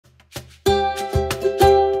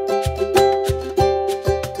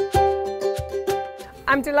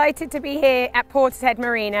I'm delighted to be here at Portishead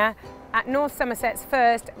Marina at North Somerset's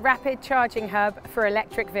first rapid charging hub for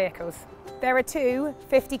electric vehicles. There are two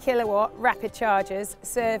 50 kilowatt rapid chargers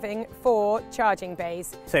serving 4 charging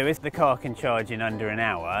bays. So if the car can charge in under an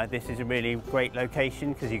hour, this is a really great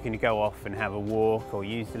location because you can go off and have a walk or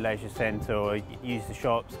use the leisure centre or use the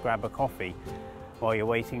shops, grab a coffee while you're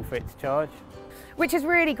waiting for it to charge. Which is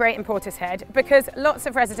really great in Portishead because lots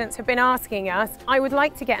of residents have been asking us, I would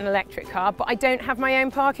like to get an electric car but I don't have my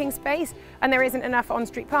own parking space and there isn't enough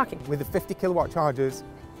on-street parking. With the 50 kilowatt chargers,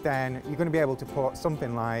 then you're going to be able to put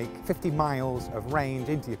something like 50 miles of range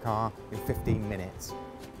into your car in 15 minutes.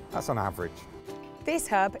 That's on average. This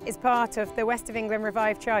hub is part of the West of England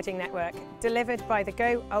Revived Charging Network, delivered by the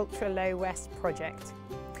Go Ultra Low West project.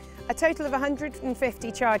 A total of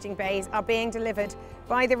 150 charging bays are being delivered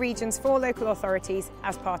by the region's 4 local authorities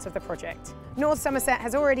as part of the project. North Somerset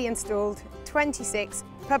has already installed 26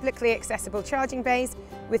 publicly accessible charging bays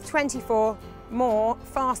with 24 more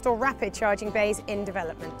fast or rapid charging bays in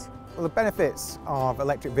development. Well, the benefits of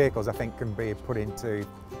electric vehicles I think can be put into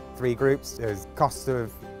 3 groups. There's costs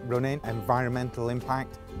of running, environmental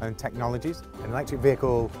impact and technologies. An electric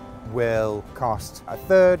vehicle will cost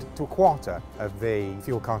 1/3 to 1/4 of the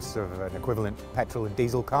fuel costs of an equivalent petrol and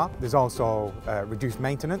diesel car. There's also reduced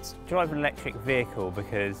maintenance. I drive an electric vehicle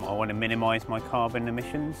because I want to minimise my carbon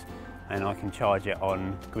emissions and I can charge it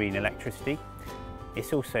on green electricity.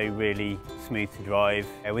 It's also really smooth to drive.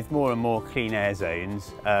 With more and more clean air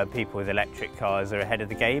zones, people with electric cars are ahead of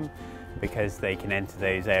the game because they can enter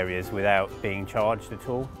those areas without being charged at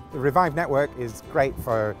all. The Revive network is great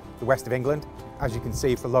for the West of England, as you can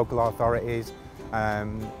see, for local authorities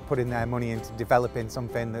putting their money into developing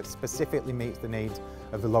something that specifically meets the needs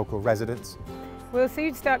of the local residents. We'll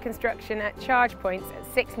soon start construction at charge points at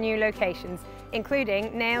 6 new locations,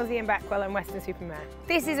 including Nailsea and Backwell and Weston-super-Mare.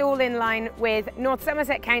 This is all in line with North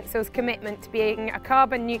Somerset Council's commitment to being a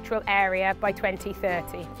carbon neutral area by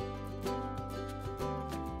 2030.